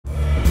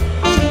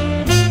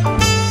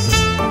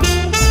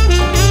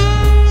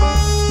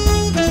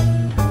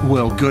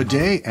Good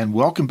day and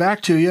welcome back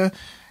to you.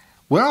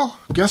 Well,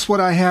 guess what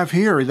I have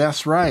here?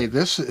 That's right,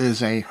 this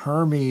is a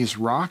Hermes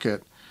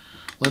Rocket.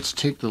 Let's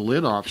take the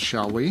lid off,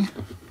 shall we?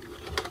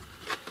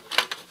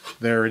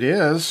 There it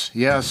is.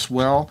 Yes,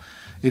 well,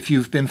 if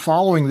you've been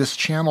following this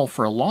channel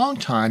for a long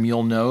time,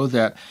 you'll know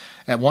that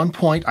at one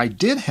point I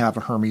did have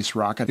a Hermes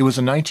Rocket. It was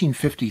a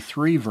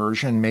 1953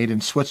 version, made in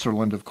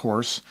Switzerland, of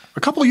course. A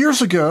couple of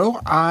years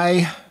ago,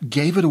 I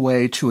gave it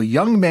away to a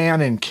young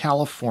man in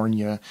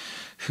California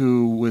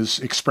who was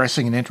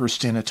expressing an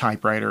interest in a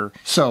typewriter.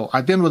 So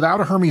I've been without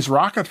a Hermes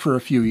Rocket for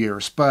a few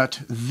years, but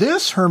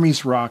this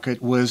Hermes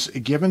Rocket was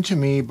given to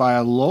me by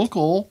a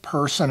local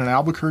person, an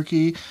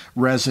Albuquerque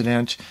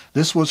resident.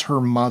 This was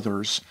her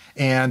mother's.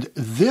 And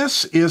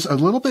this is a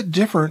little bit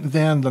different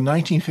than the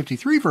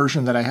 1953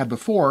 version that I had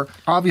before.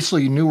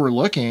 Obviously newer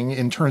looking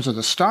in terms of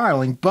the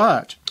styling,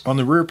 but on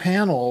the rear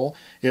panel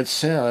it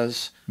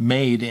says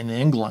made in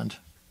England.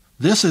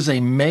 This is a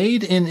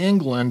made in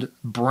England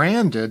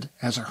branded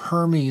as a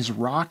Hermes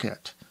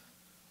Rocket.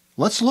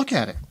 Let's look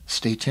at it.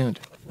 Stay tuned.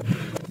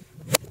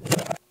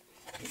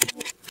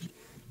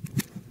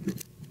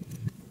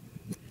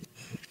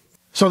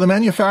 So the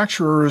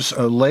manufacturer's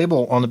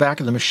label on the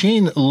back of the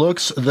machine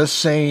looks the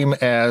same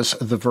as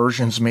the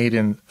versions made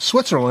in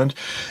Switzerland,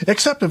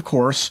 except, of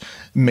course,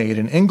 made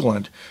in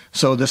England.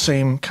 So the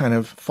same kind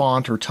of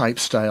font or type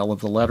style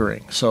of the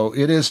lettering. So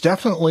it is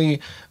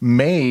definitely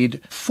made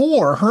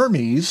for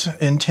Hermes,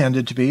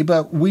 intended to be,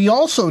 but we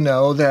also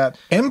know that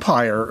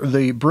Empire,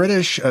 the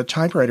British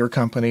typewriter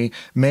company,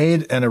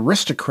 made an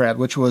Aristocrat,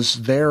 which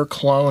was their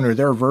clone or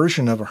their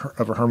version of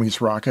a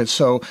Hermes Rocket.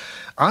 So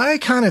I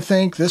kind of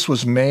think this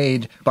was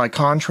made by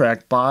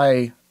contract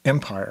by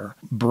Empire,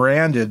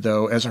 branded,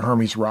 though, as a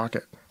Hermes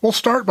Rocket. We'll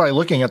start by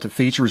looking at the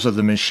features of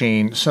the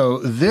machine. So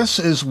this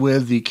is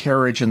with the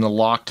carriage in the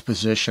locked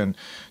position.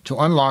 To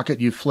unlock it,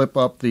 you flip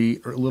up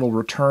the little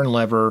return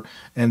lever,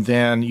 and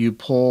then you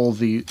pull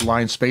the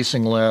line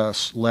spacing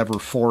lever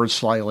forward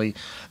slightly.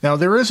 Now,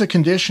 there is a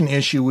condition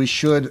issue we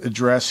should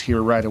address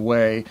here right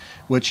away,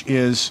 which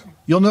is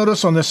you'll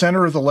notice on the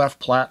center of the left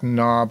platen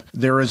knob,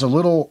 there is a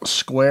little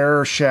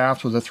square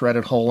shaft with a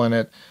threaded hole in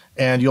it.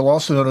 And you'll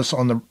also notice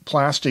on the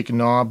plastic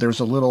knob, there's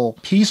a little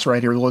piece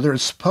right here. Well,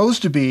 there's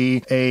supposed to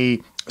be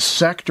a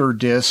sector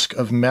disc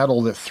of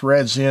metal that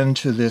threads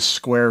into this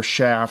square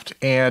shaft,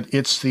 and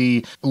it's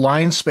the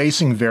line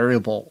spacing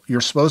variable.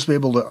 You're supposed to be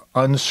able to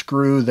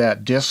unscrew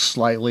that disc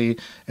slightly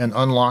and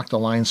unlock the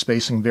line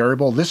spacing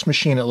variable. This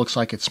machine, it looks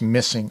like it's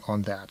missing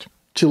on that.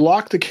 To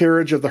lock the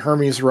carriage of the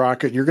Hermes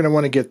Rocket, you're going to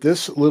want to get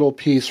this little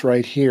piece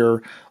right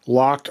here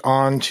locked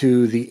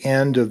onto the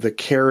end of the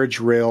carriage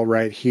rail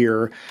right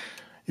here.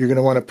 You're going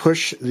to want to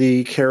push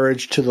the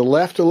carriage to the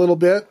left a little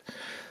bit,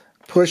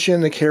 push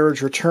in the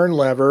carriage return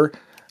lever,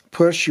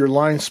 push your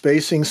line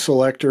spacing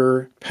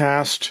selector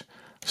past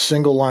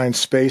single line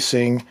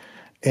spacing,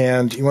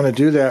 and you want to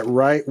do that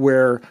right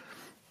where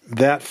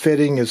that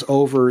fitting is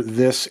over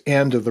this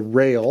end of the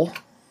rail,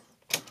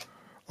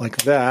 like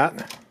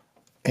that,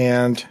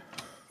 and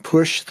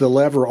push the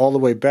lever all the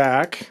way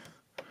back,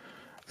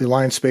 the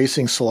line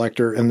spacing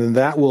selector, and then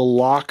that will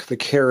lock the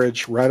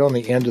carriage right on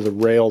the end of the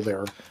rail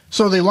there.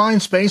 So the line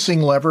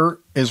spacing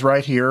lever is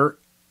right here.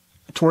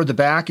 Toward the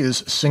back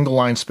is single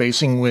line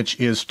spacing, which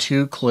is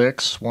 2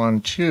 clicks,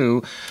 1,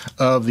 2,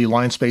 of the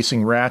line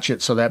spacing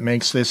ratchet. So that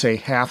makes this a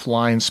half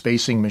line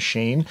spacing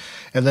machine.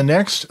 And the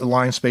next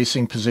line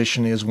spacing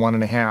position is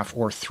 1.5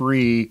 or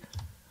 3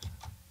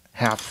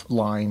 half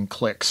line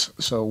clicks.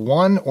 So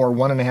 1 or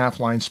 1.5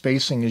 line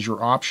spacing is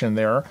your option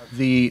there.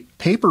 The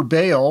paper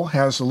bail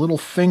has a little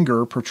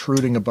finger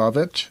protruding above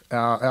it,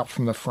 out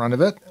from the front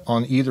of it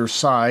on either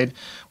side,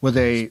 with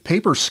a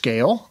paper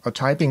scale, a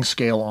typing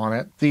scale on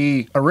it.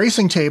 The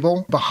erasing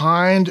table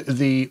behind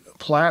the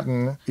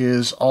platen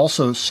is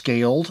also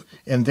scaled,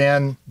 and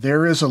then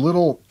there is a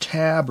little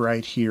tab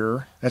right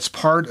here that's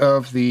part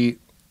of the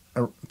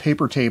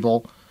paper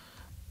table,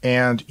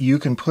 and you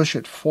can push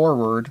it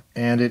forward,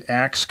 and it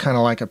acts kind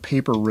of like a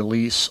paper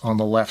release on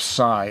the left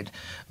side.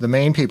 The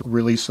main paper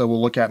release, though,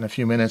 we'll look at in a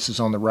few minutes, is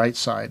on the right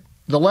side.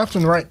 The left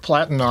and right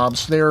platen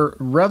knobs, they're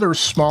rather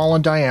small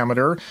in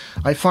diameter.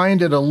 I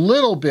find it a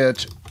little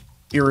bit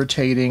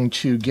irritating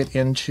to get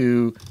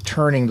into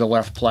turning the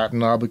left platen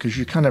knob because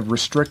you're kind of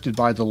restricted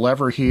by the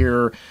lever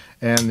here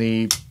and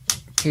the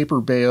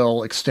paper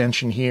bail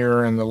extension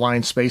here and the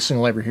line spacing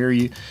lever here.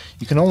 You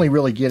can only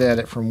really get at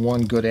it from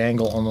one good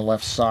angle on the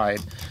left side.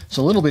 It's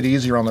a little bit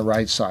easier on the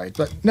right side,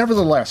 but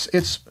nevertheless,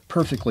 it's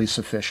perfectly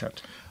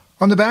sufficient.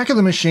 On the back of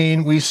the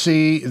machine, we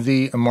see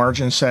the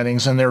margin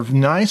settings, and they're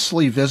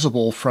nicely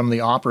visible from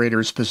the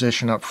operator's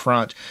position up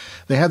front.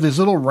 They have these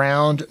little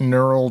round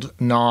knurled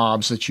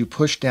knobs that you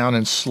push down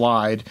and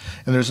slide,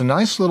 and there's a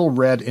nice little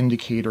red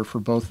indicator for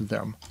both of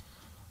them,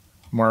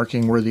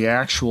 marking where the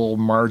actual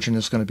margin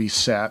is going to be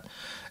set.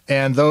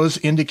 And those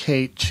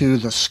indicate to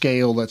the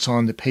scale that's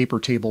on the paper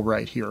table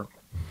right here.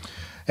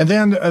 And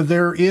then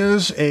there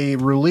is a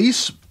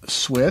release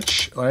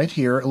switch right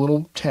here, a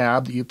little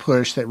tab that you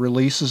push that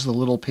releases the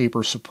little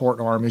paper support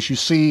arm. As you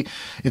see,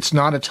 it's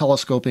not a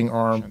telescoping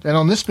arm. And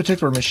on this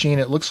particular machine,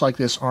 it looks like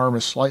this arm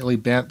is slightly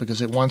bent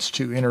because it wants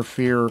to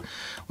interfere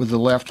with the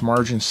left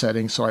margin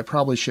setting. So I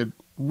probably should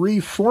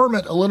reform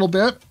it a little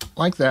bit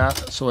like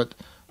that so it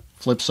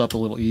flips up a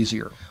little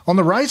easier. On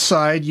the right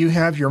side, you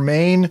have your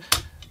main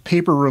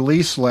paper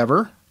release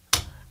lever.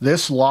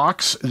 This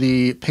locks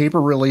the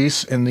paper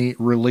release in the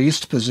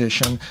released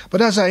position, but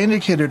as I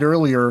indicated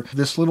earlier,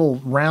 this little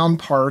round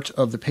part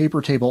of the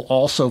paper table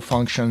also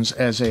functions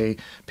as a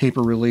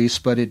paper release,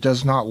 but it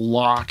does not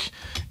lock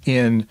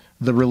in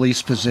the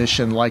release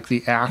position like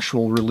the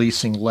actual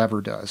releasing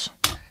lever does.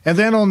 And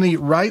then on the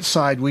right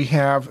side, we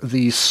have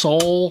the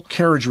sole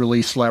carriage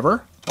release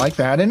lever, like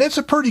that, and it's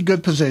a pretty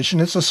good position.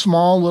 It's a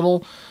small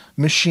little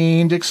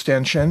machined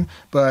extension,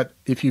 but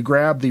if you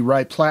grab the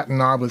right platen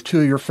knob with two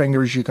of your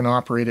fingers, you can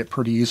operate it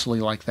pretty easily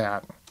like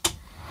that.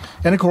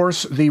 And of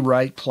course, the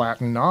right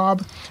platen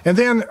knob. And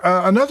then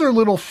another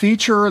little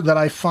feature that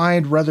I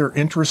find rather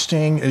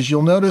interesting is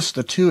you'll notice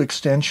the two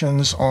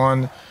extensions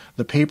on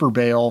the paper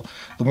bale.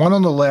 The one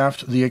on the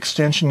left, the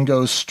extension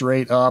goes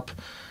straight up.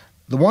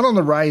 The one on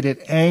the right,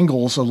 it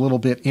angles a little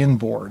bit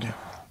inboard.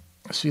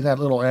 See that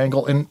little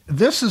angle? And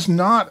this is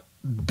not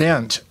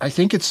bent. I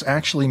think it's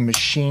actually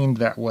machined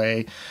that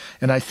way,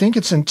 and I think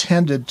it's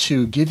intended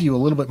to give you a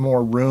little bit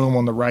more room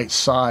on the right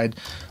side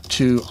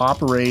to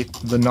operate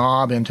the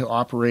knob and to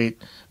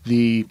operate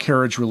the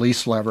carriage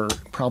release lever,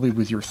 probably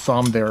with your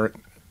thumb there.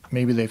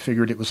 Maybe they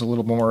figured it was a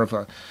little more of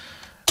a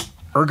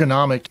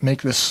ergonomic to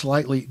make this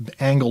slightly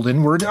angled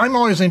inward. I'm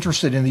always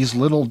interested in these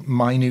little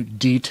minute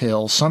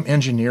details. Some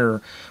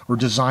engineer or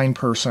design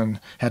person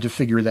had to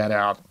figure that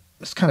out.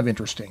 It's kind of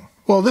interesting.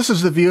 Well, this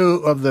is the view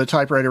of the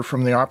typewriter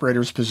from the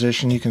operator's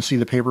position. You can see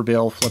the paper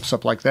bale flips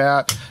up like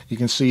that. You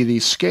can see the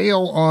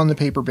scale on the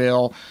paper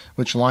bale,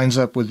 which lines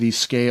up with the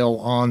scale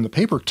on the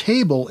paper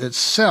table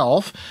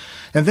itself.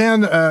 And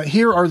then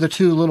here are the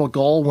two little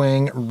gull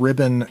wing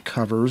ribbon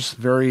covers,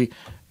 very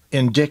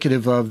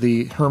indicative of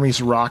the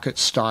Hermes Rocket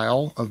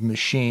style of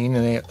machine,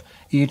 and they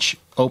each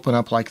open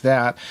up like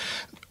that.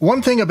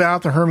 One thing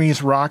about the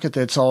Hermes Rocket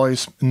that's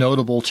always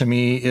notable to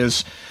me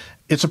is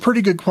it's a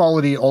pretty good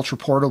quality ultra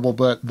portable,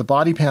 but the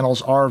body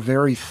panels are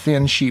very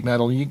thin sheet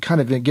metal. You kind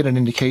of get an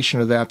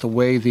indication of that the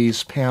way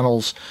these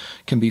panels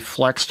can be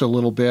flexed a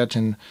little bit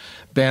and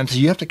bent.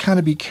 You have to kind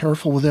of be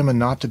careful with them and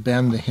not to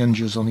bend the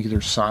hinges on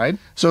either side.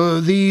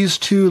 So these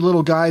two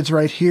little guides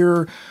right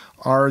here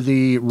are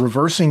the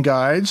reversing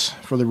guides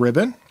for the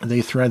ribbon.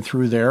 They thread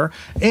through there.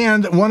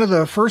 And one of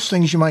the first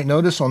things you might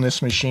notice on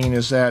this machine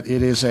is that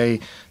it is a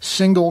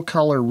single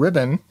color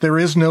ribbon. There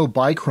is no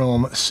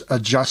bichrome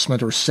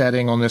adjustment or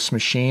setting on this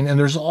machine, and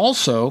there's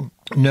also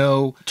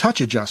no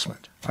touch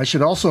adjustment. I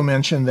should also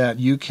mention that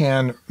you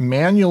can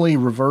manually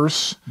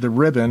reverse the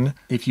ribbon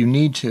if you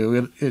need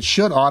to. It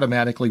should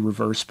automatically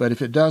reverse, but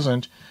if it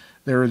doesn't,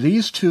 there are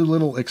these two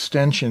little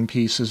extension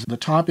pieces. The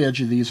top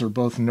edge of these are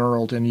both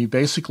knurled, and you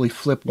basically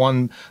flip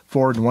one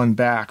forward and one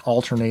back,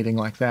 alternating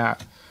like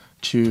that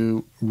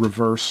to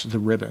reverse the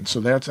ribbon. So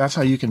that's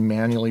how you can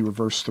manually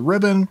reverse the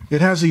ribbon.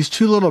 It has these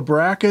two little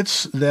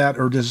brackets that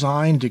are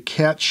designed to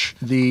catch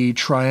the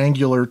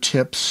triangular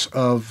tips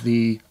of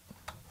the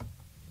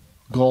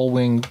gull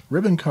wing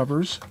ribbon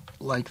covers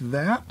like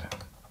that.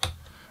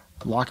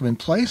 Lock them in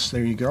place.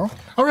 There you go.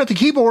 All right, the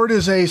keyboard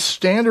is a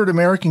standard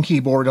American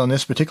keyboard on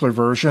this particular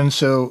version.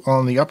 So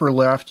on the upper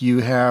left,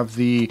 you have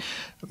the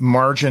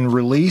margin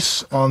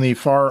release. On the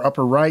far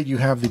upper right, you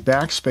have the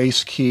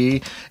backspace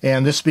key.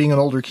 And this being an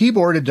older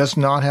keyboard, it does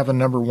not have a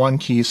number 1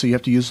 key, so you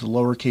have to use the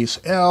lowercase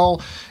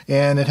L.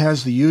 And it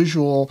has the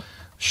usual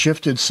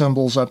shifted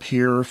symbols up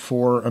here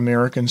for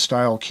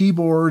American-style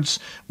keyboards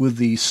with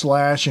the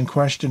slash and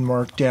question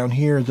mark down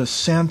here, the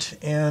cent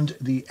and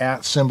the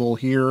 @ symbol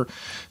here.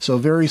 So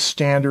very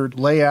standard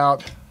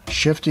layout,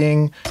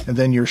 shifting, and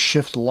then your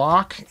shift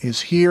lock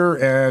is here,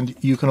 and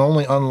you can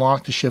only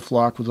unlock the shift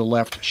lock with the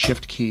left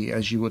shift key,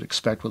 as you would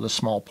expect with a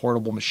small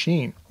portable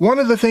machine. One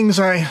of the things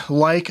I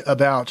like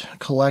about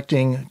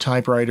collecting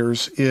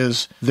typewriters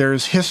is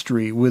there's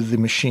history with the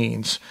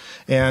machines,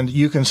 and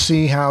you can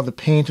see how the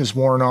paint is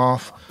worn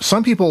off.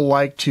 Some people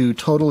like to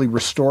totally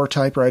restore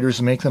typewriters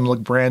and make them look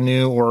brand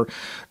new, or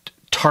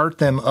tart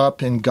them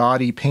up in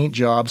gaudy paint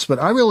jobs, but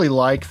I really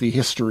like the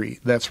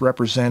history that's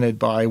represented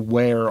by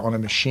wear on a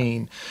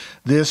machine.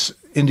 This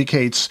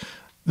indicates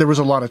there was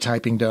a lot of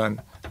typing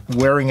done,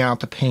 wearing out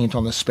the paint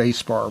on the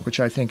space bar, which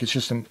I think is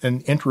just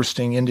an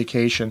interesting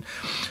indication.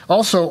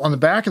 Also, on the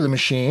back of the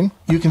machine,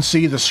 you can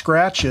see the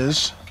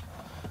scratches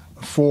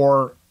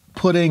for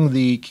putting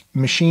the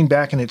machine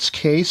back in its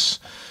case.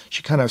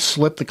 She kind of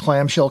slipped the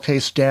clamshell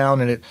case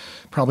down, and it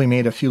probably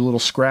made a few little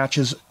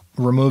scratches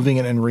removing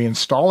it and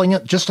reinstalling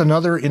it. Just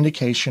another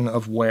indication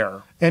of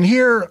wear. And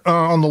here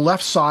on the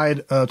left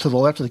side, to the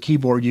left of the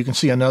keyboard, you can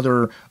see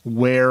another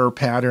wear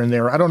pattern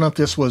there. I don't know if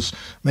this was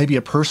maybe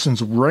a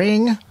person's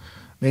ring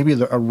maybe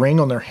a ring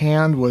on their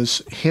hand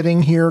was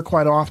hitting here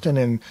quite often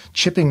and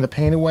chipping the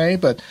paint away,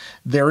 but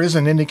there is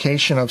an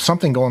indication of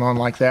something going on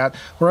like that,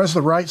 whereas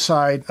the right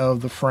side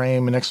of the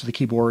frame next to the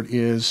keyboard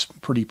is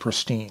pretty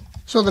pristine.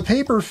 So the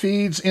paper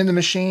feeds in the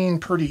machine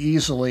pretty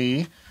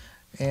easily,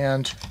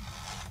 and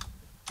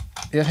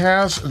it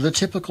has the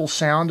typical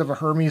sound of a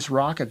Hermes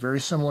Rocket, very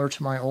similar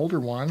to my older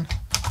one.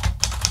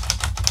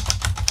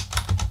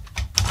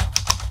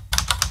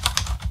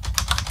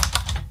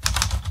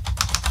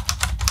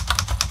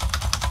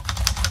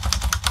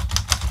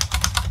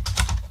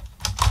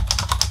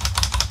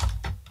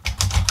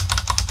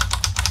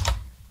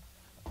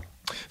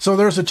 So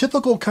there's a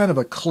typical kind of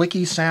a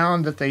clicky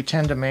sound that they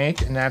tend to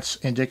make, and that's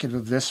indicative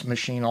of this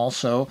machine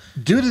also.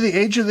 Due to the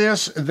age of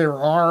this, there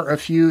are a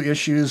few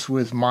issues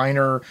with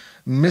minor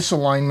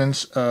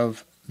misalignments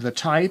of the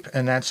type,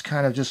 and that's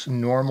kind of just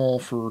normal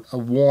for a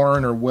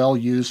worn or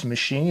well-used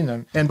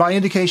machine. And by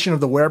indication of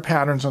the wear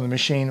patterns on the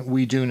machine,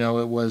 we do know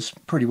it was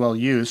pretty well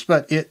used.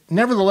 But it,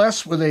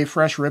 nevertheless, with a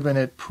fresh ribbon,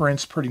 it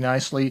prints pretty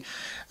nicely.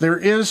 There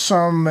is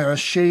some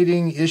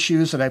shading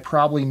issues that I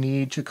probably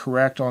need to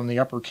correct on the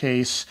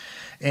uppercase,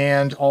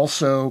 and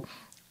also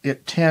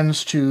it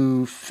tends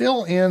to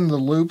fill in the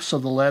loops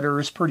of the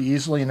letters pretty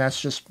easily, and that's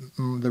just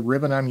the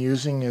ribbon I'm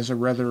using is a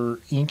rather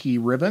inky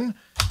ribbon.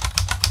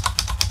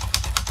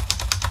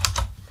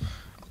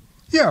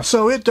 Yeah,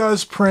 so it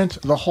does print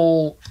the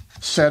whole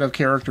set of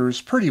characters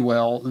pretty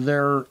well.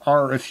 There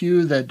are a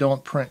few that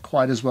don't print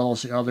quite as well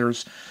as the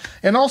others.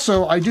 And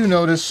also, I do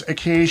notice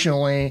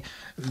occasionally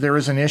there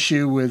is an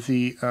issue with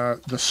the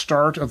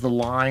start of the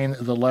line.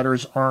 The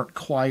letters aren't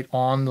quite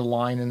on the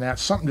line, and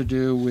that's something to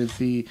do with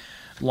the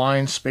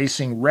line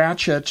spacing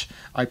ratchet.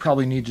 I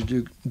probably need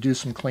to do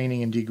some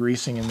cleaning and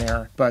degreasing in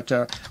there. But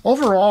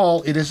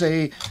overall, it is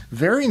a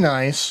very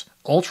nice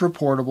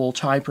ultra-portable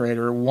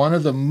typewriter, one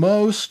of the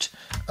most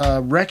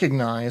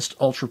recognized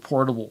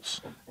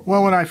ultra-portables.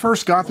 Well, when I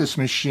first got this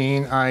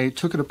machine, I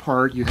took it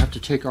apart. You have to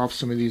take off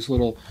some of these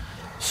little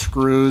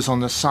screws on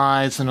the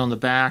sides and on the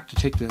back to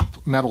take the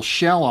metal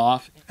shell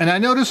off. And I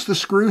noticed the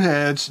screw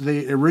heads,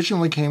 they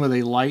originally came with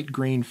a light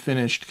green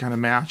finish to kind of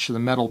match the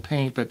metal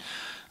paint, but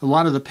a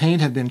lot of the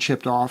paint had been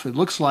chipped off. It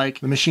looks like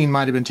the machine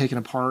might have been taken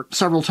apart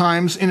several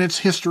times in its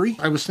history.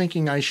 I was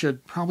thinking I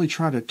should probably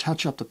try to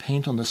touch up the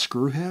paint on the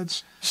screw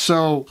heads.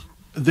 So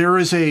there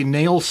is a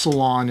nail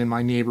salon in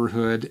my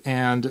neighborhood,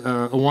 and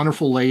a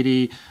wonderful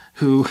lady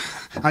who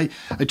I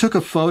took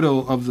a photo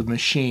of the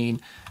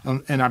machine,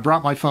 and I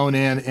brought my phone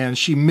in, and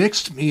she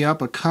mixed me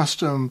up a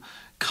custom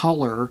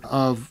color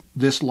of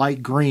this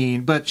light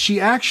green, but she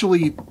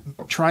actually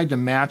tried to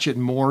match it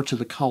more to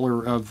the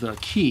color of the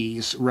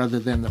keys rather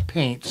than the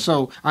paint.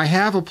 So I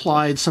have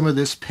applied some of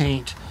this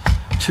paint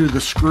to the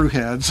screw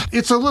heads.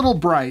 It's a little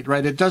bright,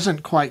 right? It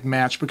doesn't quite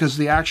match because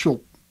the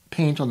actual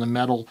paint on the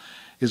metal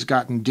has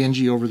gotten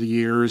dingy over the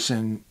years,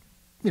 and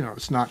you know,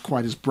 it's not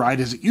quite as bright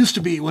as it used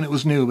to be when it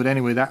was new. But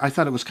anyway, I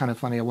thought it was kind of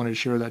funny. I wanted to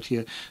share that to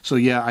you. So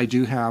yeah, I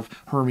do have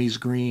Hermes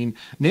green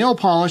nail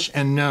polish,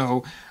 and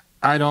no,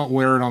 I don't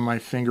wear it on my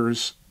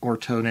fingers or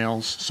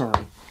toenails.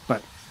 Sorry.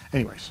 But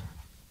anyways,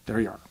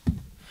 there you are.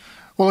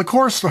 Well, of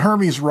course, the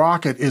Hermes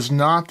Rocket is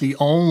not the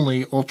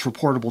only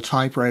ultra-portable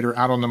typewriter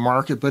out on the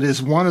market, but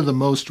is one of the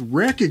most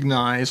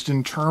recognized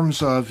in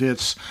terms of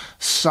its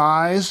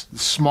size,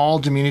 small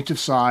diminutive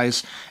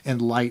size,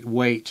 and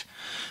lightweight.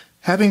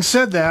 Having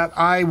said that,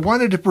 I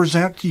wanted to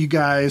present to you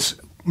guys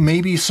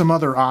maybe some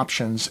other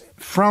options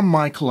from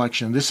my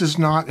collection. This is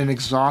not an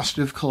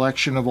exhaustive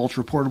collection of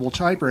ultra-portable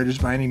typewriters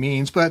by any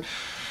means, but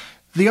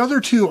the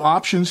other two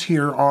options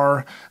here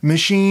are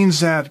machines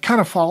that kind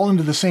of fall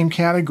into the same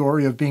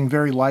category of being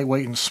very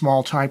lightweight and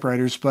small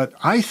typewriters, but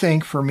I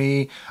think for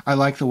me, I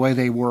like the way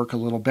they work a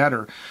little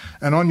better.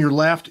 And on your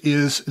left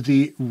is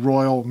the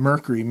Royal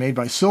Mercury, made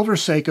by Silver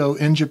Seiko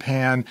in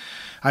Japan.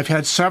 I've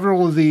had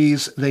several of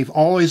these. They've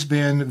always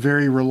been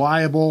very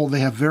reliable.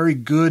 They have very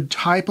good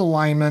type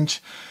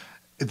alignment.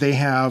 They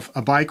have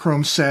a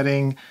bichrome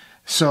setting,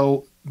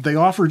 so they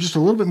offer just a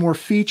little bit more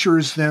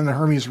features than the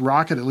Hermes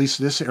Rocket, at least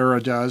this era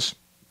does.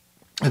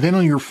 And then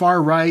on your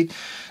far right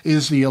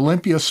is the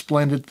Olympia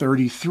Splendid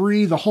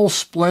 33. The whole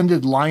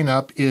Splendid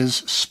lineup is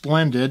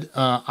splendid.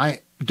 I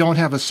don't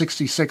have a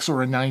 66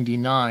 or a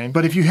 99,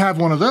 but if you have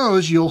one of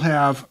those, you'll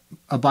have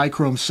a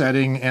bichrome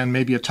setting and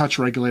maybe a touch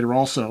regulator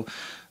also.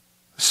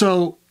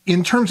 So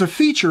in terms of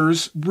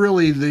features,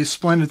 really the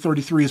Splendid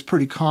 33 is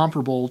pretty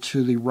comparable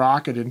to the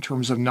Rocket in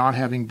terms of not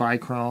having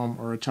bichrome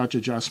or a touch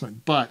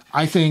adjustment. But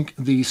I think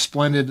the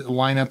Splendid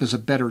lineup is a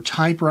better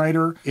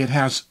typewriter. It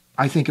has,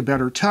 I think, a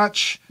better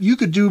touch. You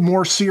could do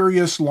more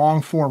serious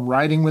long-form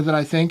writing with it,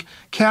 I think.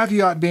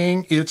 Caveat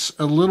being, it's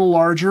a little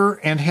larger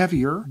and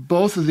heavier.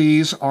 Both of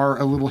these are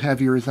a little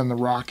heavier than the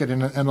Rocket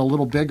and a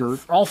little bigger.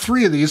 All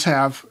three of these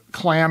have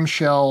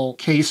clamshell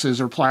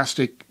cases or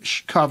plastic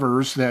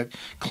covers that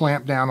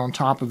clamp down on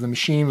top of the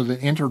machine with an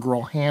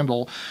integral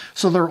handle.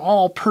 So they're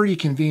all pretty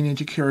convenient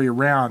to carry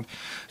around.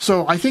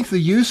 So I think the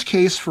use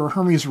case for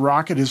Hermes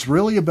Rocket is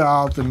really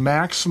about the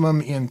maximum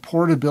in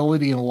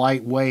portability and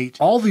lightweight.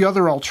 All the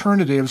other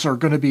alternatives are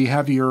going to be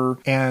heavier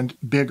and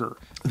bigger.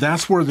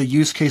 That's where the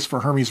use case for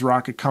Hermes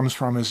Rocket comes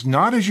from, is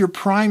not as your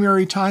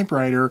primary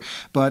typewriter,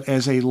 but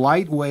as a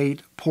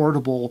lightweight,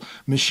 portable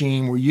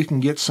machine where you can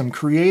get some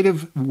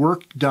creative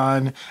work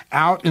done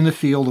out in the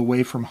field,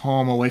 away from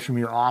home, away from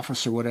your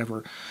office or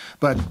whatever.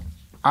 But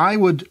I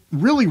would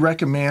really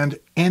recommend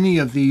any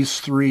of these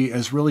three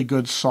as really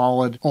good,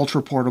 solid,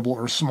 ultra-portable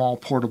or small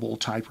portable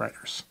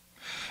typewriters.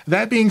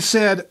 That being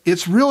said,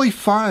 it's really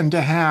fun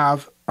to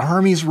have a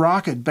Hermes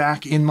Rocket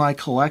back in my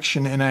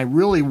collection, and I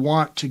really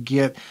want to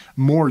get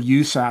more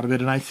use out of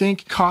it. And I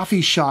think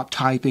coffee shop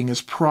typing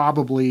is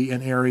probably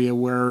an area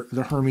where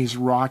the Hermes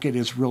Rocket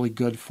is really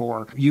good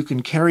for. You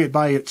can carry it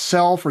by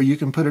itself, or you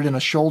can put it in a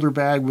shoulder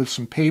bag with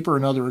some paper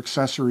and other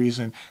accessories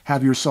and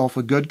have yourself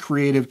a good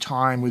creative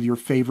time with your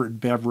favorite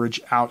beverage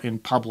out in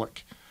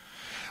public.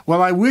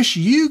 Well, I wish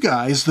you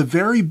guys the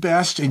very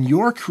best in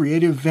your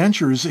creative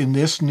ventures in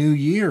this new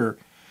year.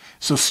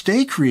 So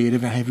stay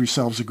creative and have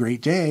yourselves a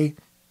great day.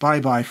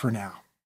 Bye-bye for now.